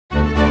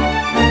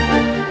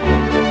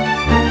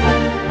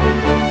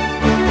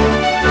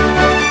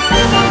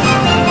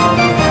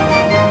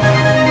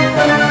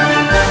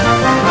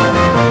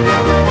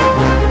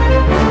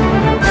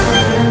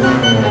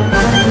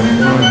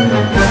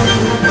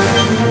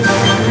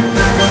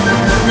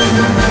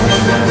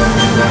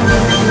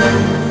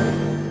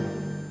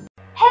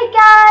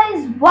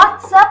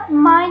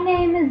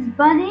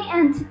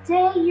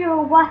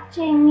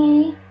watching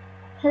me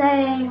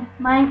playing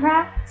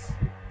Minecraft.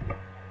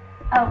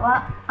 Oh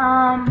what?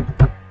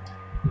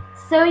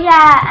 So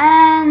yeah,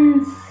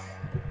 and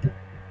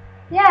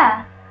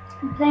yeah,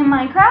 I'm playing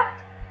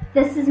Minecraft.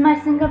 This is my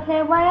single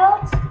player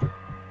world,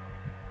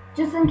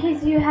 just in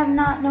case you have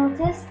not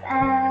noticed.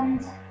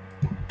 And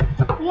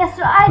yeah,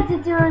 so I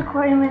did do a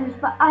recording with this,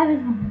 but I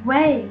was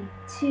way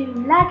too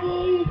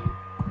laggy.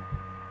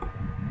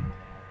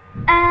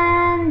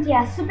 And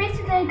yeah, so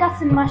basically I got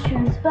some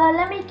mushrooms, but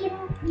let me give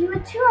you a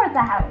tour of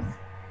the house.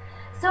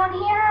 So in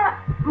here,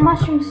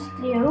 mushroom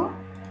stew.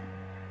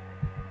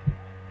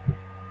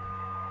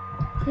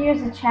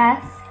 Here's a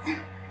chest.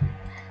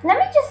 Let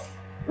me just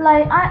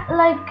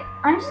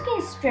I'm just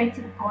getting straight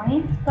to the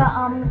point. But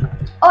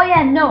oh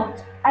yeah,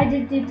 note, I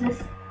did do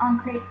this on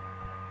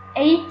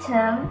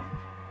creative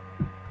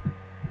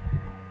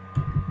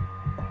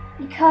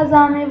because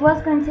it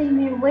was going to take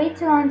me way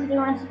too long to do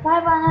on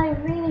survival, and I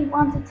really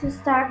wanted to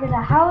start with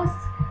a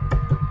house.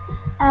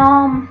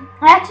 I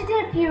actually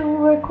did a few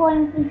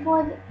recordings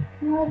before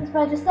this,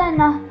 but I decided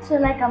not to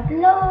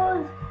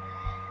upload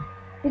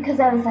because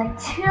I was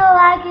too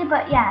laggy.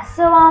 But yeah,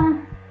 so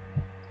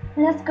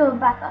let's go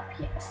back up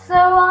here. So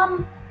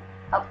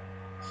oh,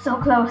 so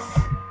close.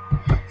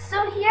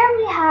 So here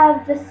we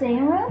have the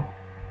same room.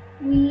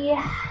 We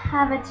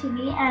have a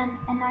TV and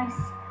a nice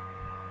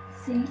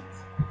seat.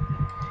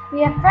 We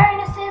have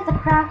furnaces, a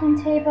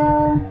crafting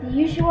table, the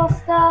usual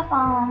stuff.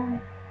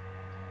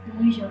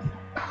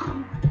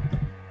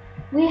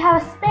 We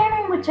have a spare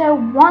room, which I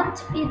want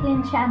to be the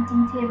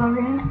enchanting table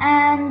room,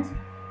 and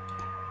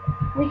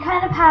we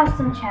kind of have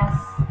some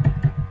chests.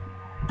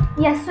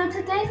 Yeah, so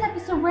today's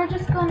episode we're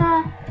just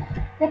gonna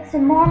get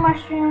some more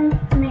mushrooms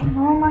to make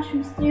more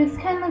mushroom stews,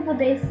 kind of like the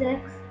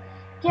basics.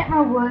 Get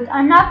more wood.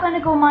 I'm not gonna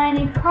go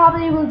mining,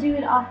 probably will do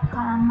it off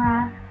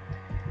camera.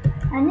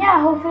 And yeah,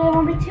 hopefully it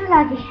won't be too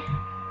laggy.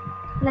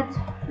 Let's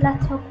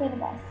hope for the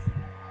best.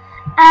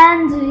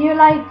 And you're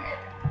like,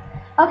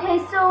 okay,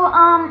 so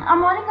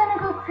I'm only gonna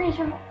go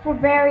creative for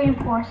very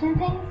important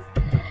things,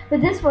 but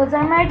this was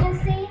an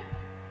emergency.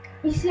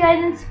 You see, I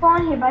didn't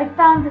spawn here, but I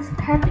found this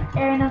perfect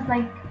area, and I was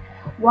like,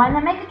 why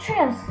not make a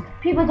treehouse?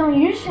 People don't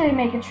usually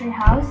make a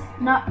treehouse.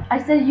 Not, I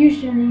said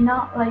usually,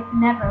 not like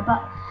never,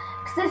 but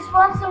because I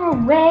spawned somewhere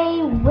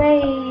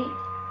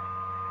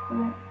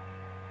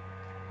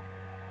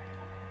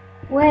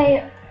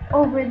way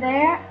over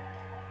there,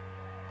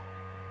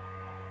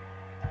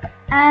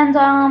 and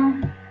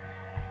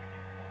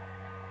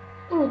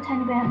ooh,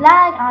 tiny bit of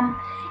lag.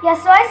 Yeah,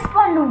 so I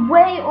spawned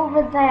way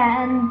over there,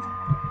 and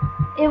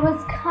it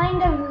was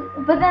kind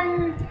of, but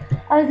then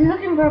I was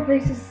looking for a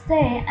place to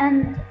stay,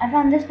 and I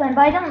found this one,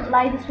 but I don't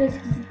like this place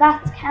because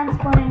bats can't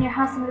spawn in your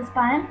house in this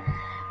biome.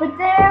 But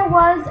there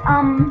was,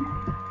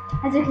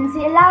 as you can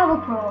see, a lava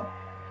pool,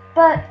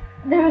 but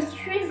there was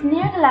trees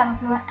near the lava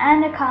pool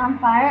and a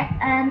campfire,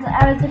 and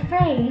I was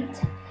afraid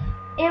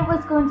it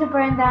was going to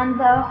burn down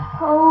the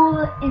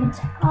whole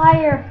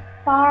entire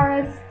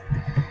forest,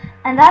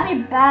 and that'd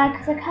be bad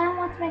because I kind of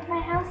want to make my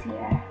house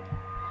here.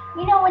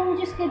 You know, when you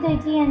just get the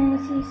idea and you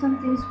see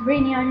something's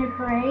raining on your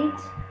parade,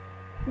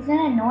 isn't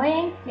it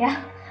annoying?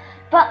 Yeah,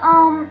 but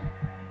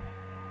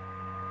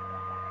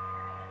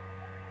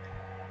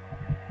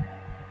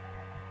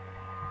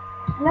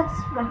let's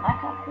run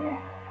back up here.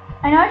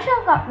 I know I should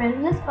have got rid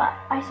of this, but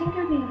I think it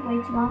would be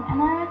way too long,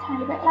 and I'm a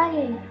tiny bit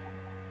laggy.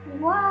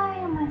 Why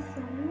am I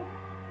so laggy?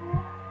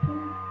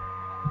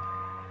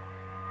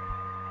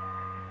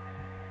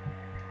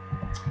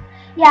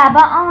 Yeah,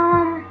 but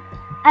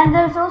and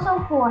there's also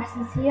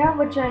horses here,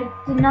 which I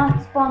did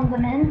not spawn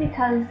them in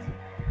because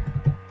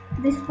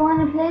they spawn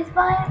in plains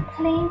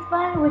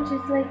biome, which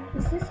is like,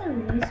 is this a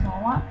really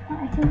small one?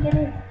 I think it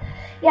is.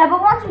 Yeah, but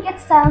once we get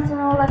sounds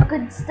and all that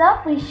good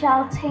stuff, we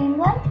shall tame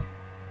them.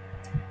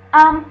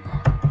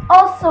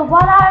 Also,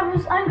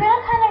 I'm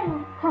gonna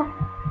kind of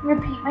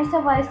repeat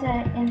myself what I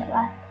said in the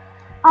last.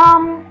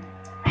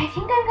 I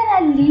think I'm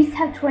gonna at least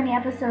have 20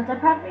 episodes.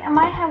 I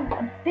might have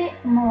a bit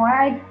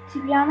more.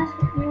 To be honest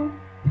with you,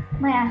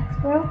 my axe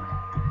broke.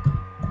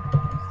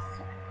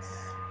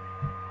 Sucks.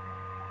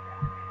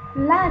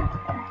 Lag.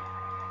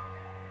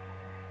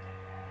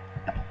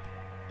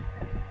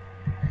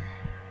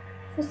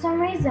 For some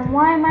reason,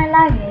 why am I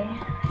laggy?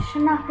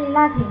 Should not be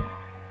laggy.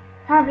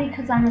 Probably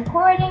because I'm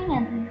recording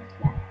and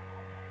yeah.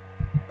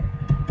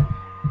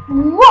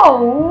 Whoa!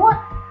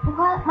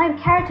 What? My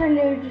character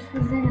literally just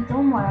was in its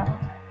own world.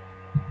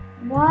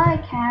 Why,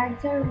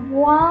 character?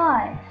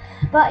 Why?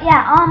 But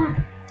yeah,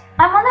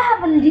 I want to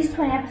have at least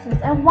 20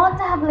 episodes. I want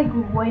to have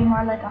way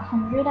more,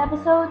 100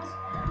 episodes,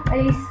 or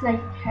at least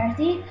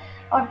 30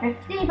 or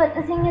 50. But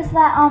the thing is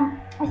that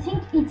I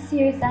think each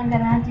series I'm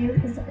gonna do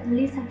is at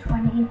least have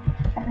 20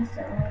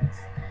 episodes.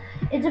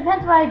 It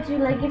depends what I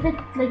do. If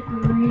it's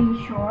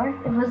really short,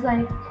 if it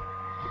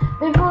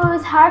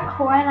was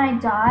hardcore and I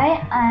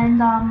die,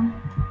 and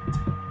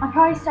I'll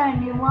probably start a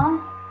new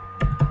one.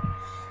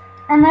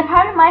 And I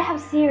probably might have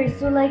series,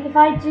 so if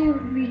I do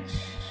reach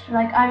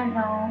I don't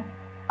know,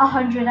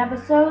 100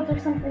 episodes or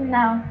something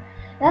now,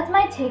 that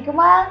might take a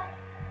while.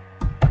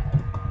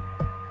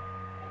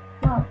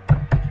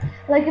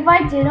 Like if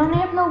I did only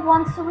upload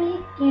once a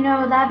week, you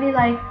know, that'd be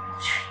like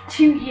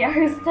 2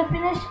 years to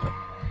finish.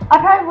 I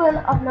probably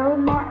will upload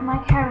more of my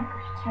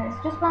characters.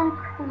 Just gone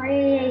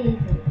crazy.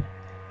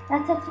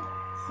 That's such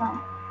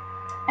some.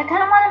 I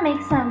kind of want to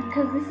make some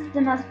because this is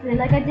the most food.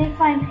 Like I did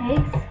find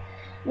pigs,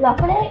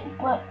 luckily,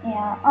 but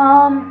yeah.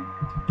 I'm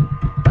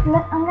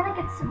gonna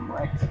get some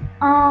wood.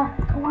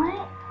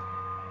 Why?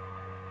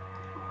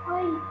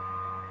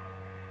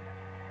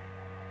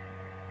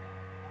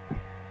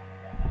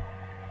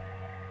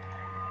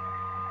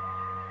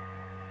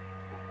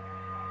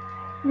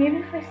 Maybe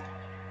if I.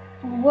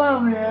 Whoa,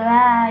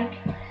 lag.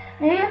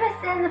 Maybe if I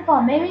stay in the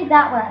phone, maybe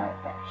that will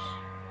help it.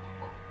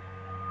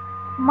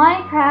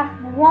 Minecraft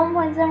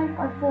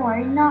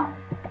 1.7.4, not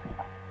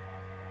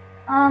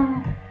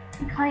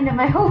kind of.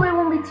 I hope it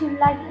won't be too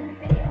laggy in the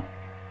video.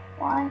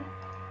 Why?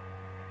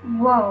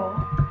 Whoa.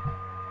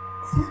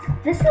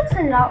 This looks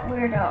a lot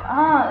weirder.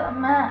 Oh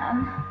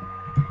man.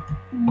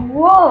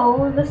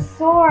 Whoa, the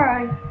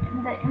sword,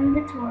 the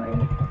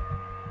inventory.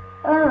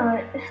 Oh,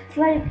 it's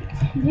like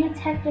new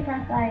texture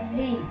pack that I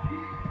hate.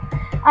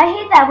 I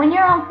hate that when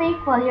you're on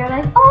Faithful, you're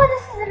like, oh,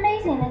 this is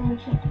amazing, and you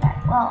change it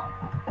back. Well,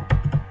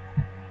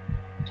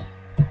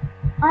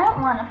 I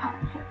don't want to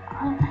punch it.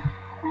 I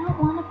don't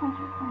want to punch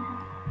it.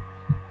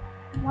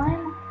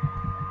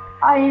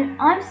 Why am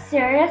I'm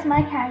serious.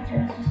 My character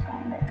is just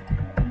going there.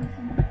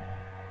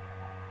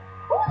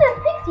 Oh, there's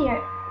pigs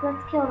here.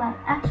 Let's kill them.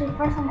 Actually,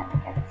 first I'm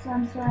gonna get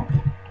some sort.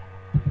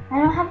 I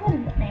don't have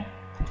wood with me.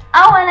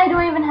 Oh, and I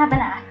don't even have an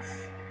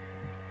axe.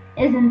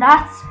 Isn't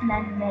that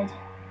splendid?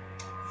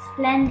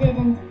 Splendid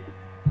indeed.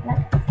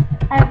 Let's.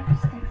 I have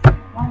sticks.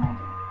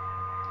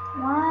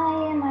 Why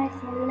am I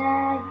so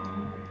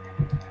laggy?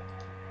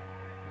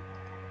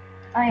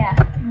 Oh yeah, I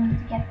need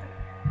to get.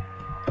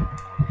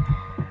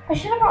 I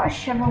should have brought a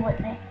shovel with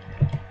me.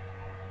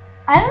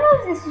 I don't know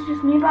if this is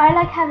just me, but I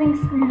like having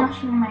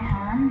nothing in my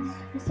hands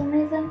for some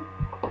reason.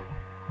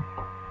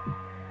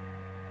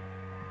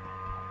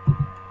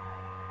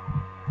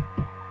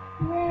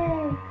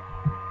 Yay!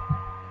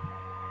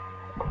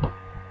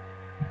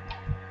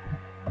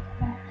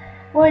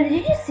 Well, did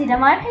you just see that?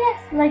 My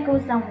pickaxe like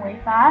goes down way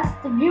fast.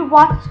 If you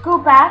go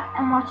back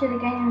and watch it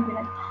again, you'll be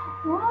like,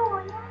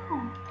 whoa,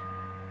 yeah.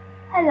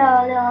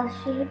 Hello, little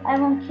sheep. I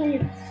won't kill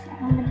you.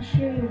 I'm gonna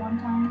shoot you one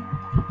time.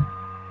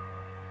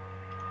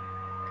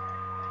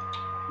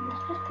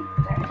 Let's just put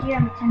that here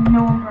and pretend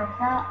no one broke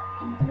that.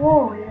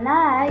 Whoa,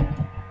 lag.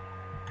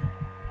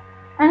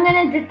 I'm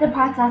gonna dip the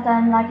parts out that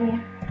I'm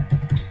laggy.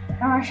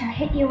 Or I shall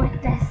hit you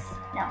with this.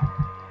 No.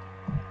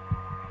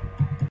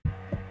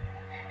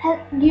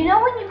 You know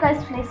when you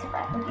guys play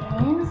survival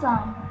games,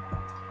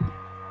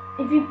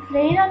 if you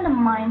play it on the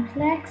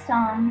Mineplex,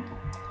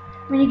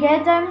 when you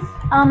get diamonds,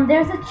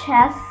 there's a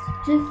chest.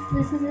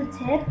 This is a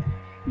tip.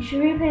 You should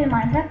really play the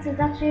Mineplex. It's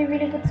actually a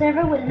really good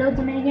server with loads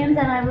of minigames,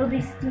 and I will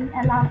be doing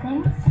a lot of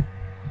things.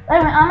 By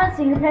the way, I'm a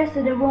single player,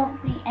 so there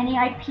won't be any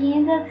IP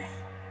in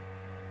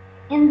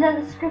the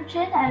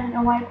description. I don't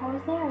know why I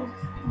paused there. I was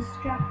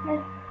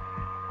distracted.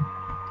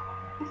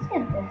 Let's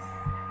get this.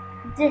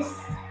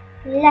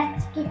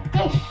 Let's get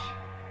this.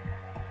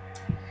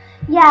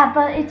 Yeah,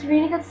 but it's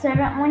really good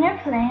server. When you're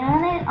playing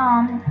on it,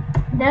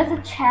 there's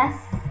a chest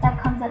that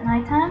comes at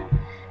nighttime,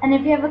 and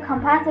if you have a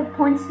compass, it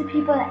points to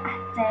people at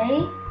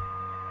day.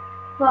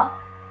 But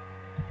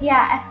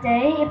yeah, at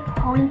day it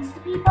points to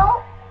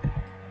people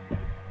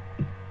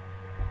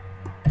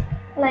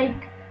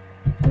like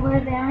where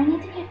they are. I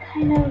need to get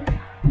kind of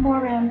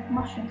more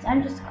mushrooms.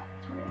 I'm just got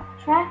totally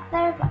off track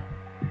there, but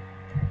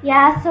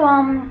yeah. So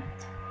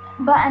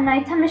but at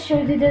nighttime it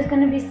shows you there's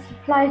gonna be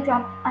supply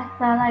drop at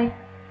the like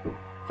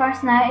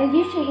first night.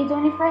 Usually it's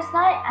only first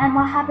night, and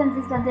what happens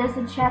is that there's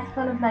a chest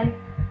full of like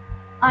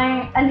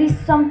iron, at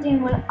least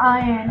something with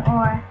iron,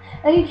 or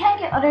like you can't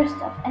get other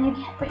stuff, and you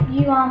can't. But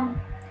you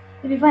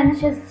if you find a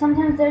chest,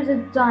 sometimes there's a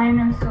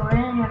diamond sword,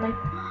 and you're like,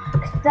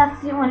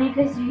 that's the only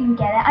place you can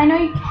get it. I know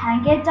you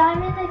can get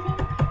diamond, I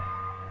think,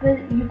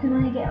 but you can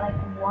only get like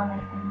one, I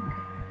think.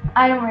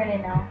 I don't really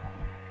know,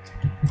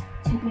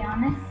 to be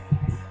honest.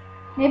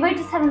 Maybe I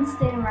just haven't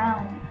stayed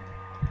around.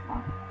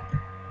 Well,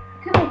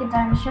 you could make a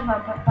diamond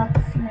shovel, but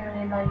that's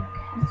literally like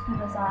as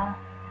good as a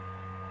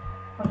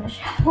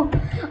shovel.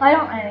 I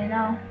don't really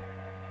know.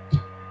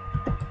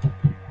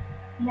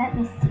 Let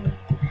me see.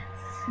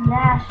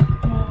 Slash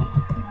A.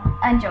 No,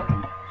 I'm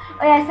joking.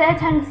 Oh yeah, I said I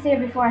time to stay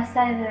before I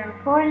started the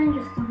recording,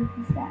 just so we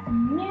can start a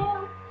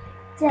new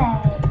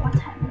day. What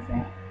time is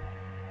it?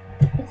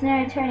 It's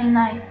nearly turning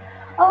 9.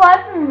 Oh,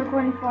 I've been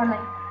recording for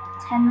like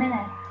 10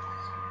 minutes.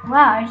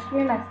 Wow, I just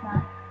realized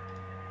that.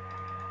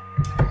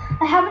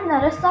 I have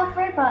another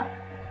software, but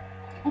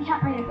I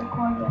can't really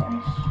record with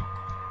it.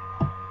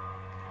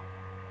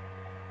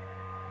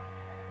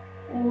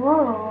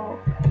 Whoa.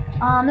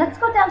 Let's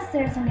go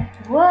downstairs and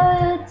get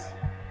wood.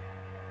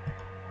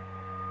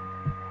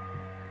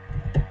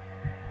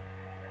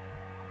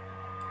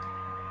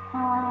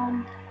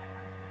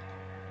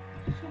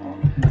 So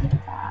we can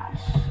take that.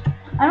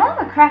 I don't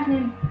have a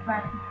crafting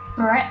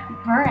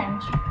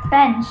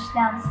bench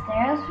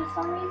downstairs for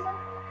some reason.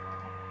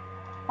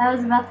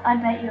 I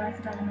bet you I was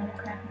about another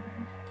crap.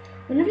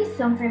 Wouldn't it be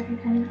so unfair if you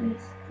couldn't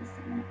use this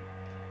thing?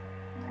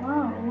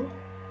 Whoa.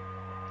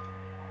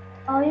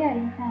 Oh yeah,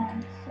 you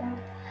can. So,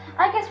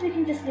 I guess we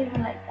can just leave it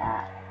like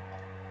that.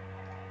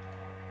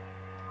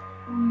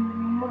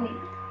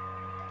 Wait.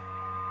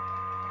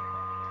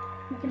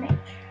 We can make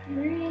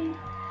tree.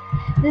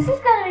 This is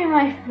gonna be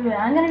my food.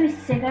 I'm gonna be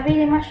sick of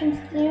eating mushroom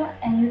stew,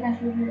 and you guys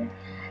will be.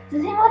 The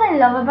thing what I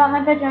love about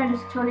my bedroom, I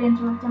just totally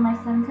interrupted my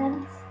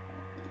sentence,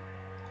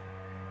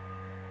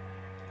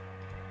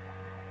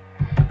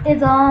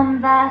 is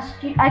that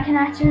I can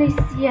actually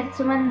see it.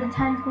 So when the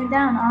time's going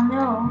down, I'll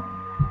know.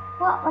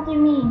 What do you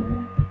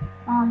mean?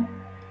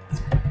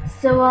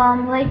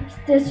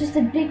 Like there's just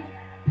a big,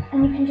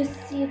 and you can just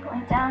see it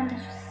going down.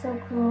 It's just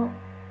so cool.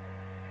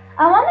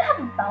 I want to have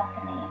a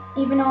balcony,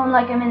 even though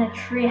like I'm in a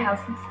tree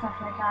house and stuff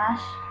like that.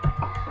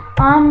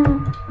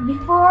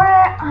 Before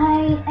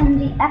I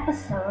end the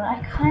episode,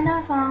 I kind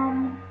of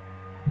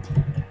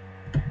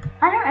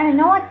I don't really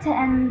know what to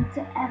end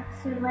the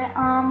episode with.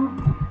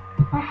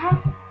 I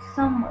have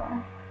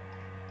somewhere.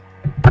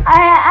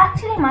 I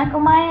actually might go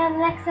mine in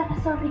the next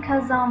episode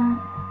because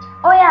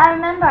oh yeah, I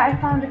remember I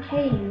found a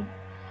cave,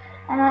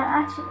 and I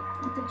actually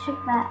want to check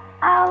that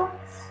out.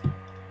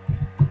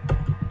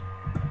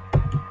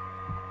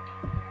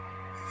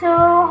 So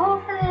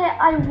hopefully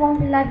I won't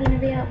be lagging a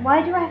bit.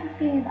 Why do I have a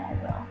feeling that I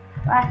will?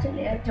 Well,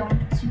 actually I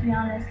don't, to be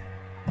honest.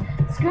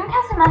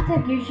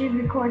 Screencast-O-Matic usually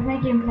record my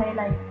gameplay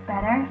like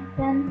better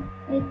than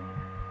it,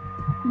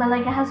 but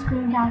like it has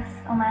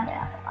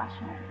Screencast-O-Matic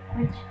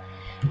which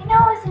you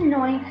know is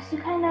annoying because you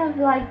kind of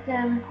like the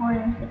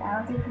recordings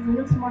without it because it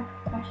looks more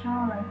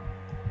professional. Like,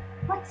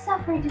 what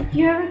software did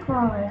you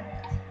record with?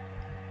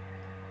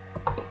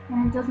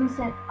 And it doesn't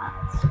say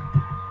that.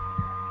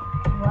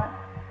 What?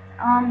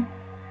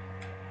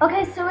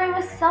 Okay, so it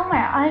was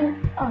somewhere.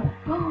 Of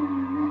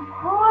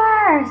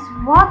course.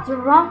 What's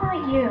wrong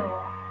with you?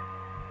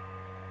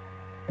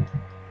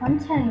 I'm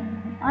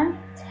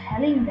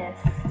telling this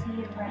to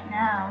you right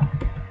now.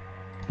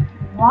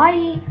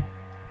 Why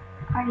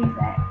are you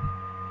there?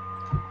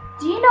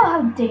 Do you know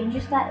how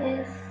dangerous that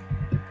is?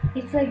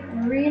 It's like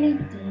really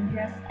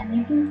dangerous, and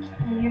you can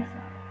kill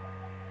yourself.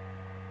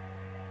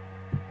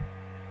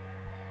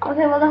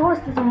 Okay, well the horse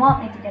doesn't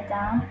want me to get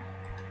down.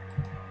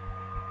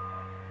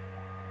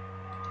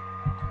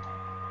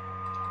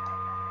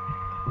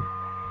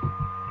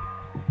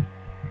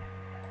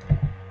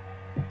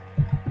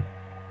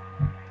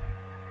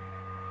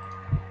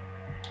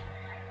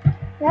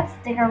 Let's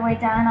dig our way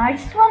down. I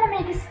just want to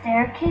make a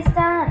staircase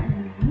down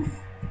at least.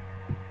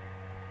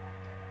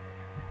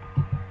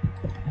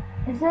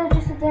 Is that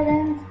just a dead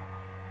end?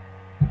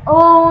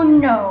 Oh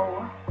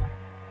no.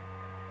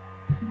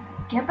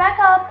 Get back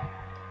up.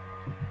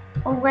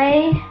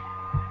 Away.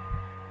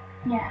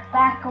 Yeah,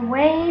 back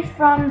away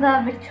from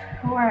the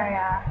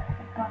Victoria.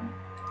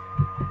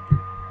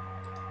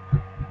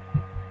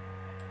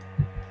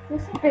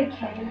 This is a big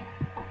cave.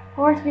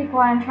 Horse, be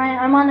quiet.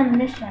 I'm on a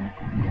mission.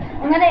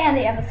 I'm gonna end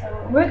the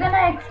episode. We're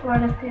gonna explore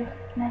this cave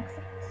next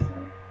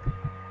episode.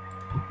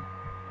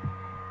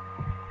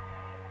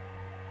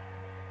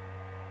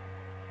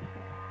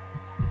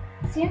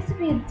 Seems to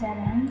be a dead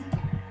end.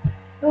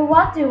 But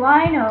what do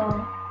I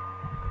know?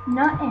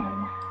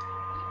 Nothing.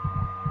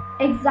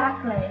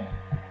 Exactly.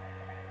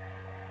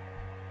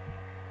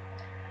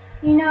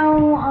 You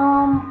know,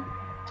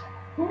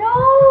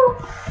 no!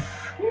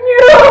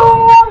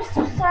 I'm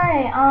so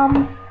sorry.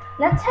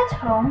 Let's head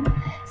home.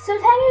 So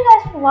thank you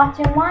guys for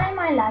watching. Why am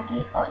I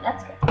laggy? Oh,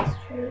 let's get this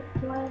straight.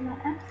 Do I have my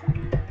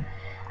accent?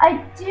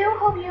 I do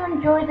hope you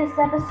enjoyed this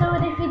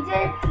episode. If you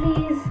did,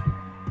 please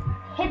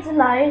hit a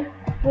like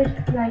with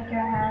like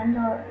your hand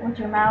or with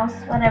your mouse,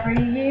 whatever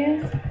you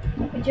use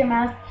with your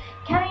mouse.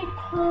 Can you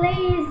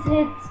please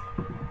hit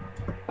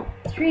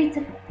 3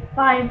 to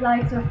 5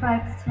 likes or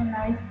 5 to 10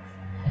 likes,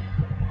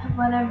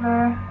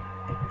 whatever.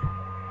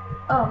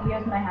 Oh,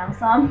 here's my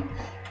house.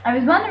 I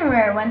was wondering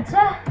where it went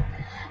to,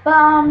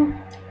 but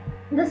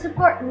the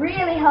support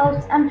really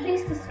helps, and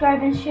please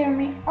subscribe and share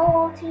me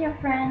all to your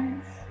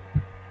friends.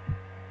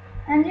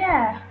 And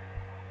yeah,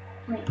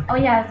 wait, oh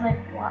yeah, it's like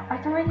what? I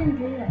thought I didn't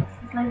do this.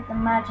 It's like the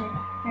magic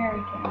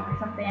fairy game or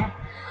something.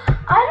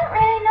 I don't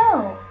really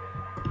know.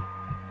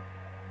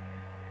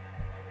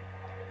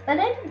 But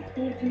I didn't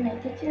even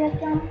make it to that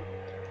jump.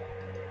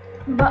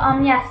 But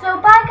yeah, so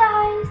bye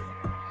guys,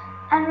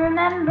 and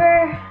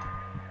remember,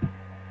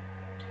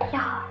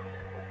 yeah.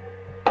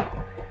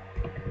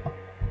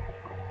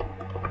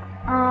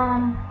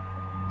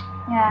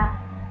 Yeah.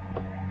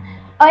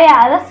 Oh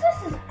yeah, this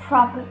is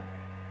proper.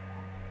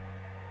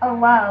 Oh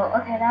wow,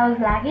 okay, that was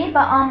laggy,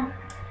 but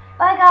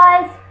bye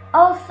guys.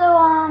 Also,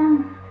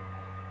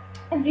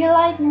 if you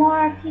like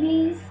more,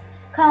 please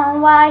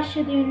comment what I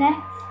should do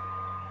next.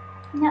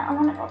 No, I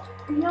wanna go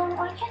to, no,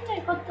 why can't I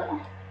go to,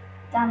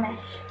 damn it.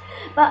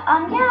 But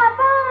yeah,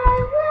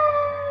 bye.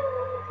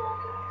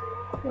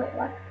 Wait,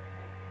 what?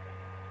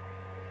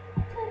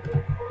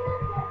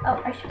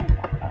 Oh, I should have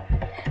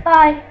that.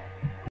 Bye.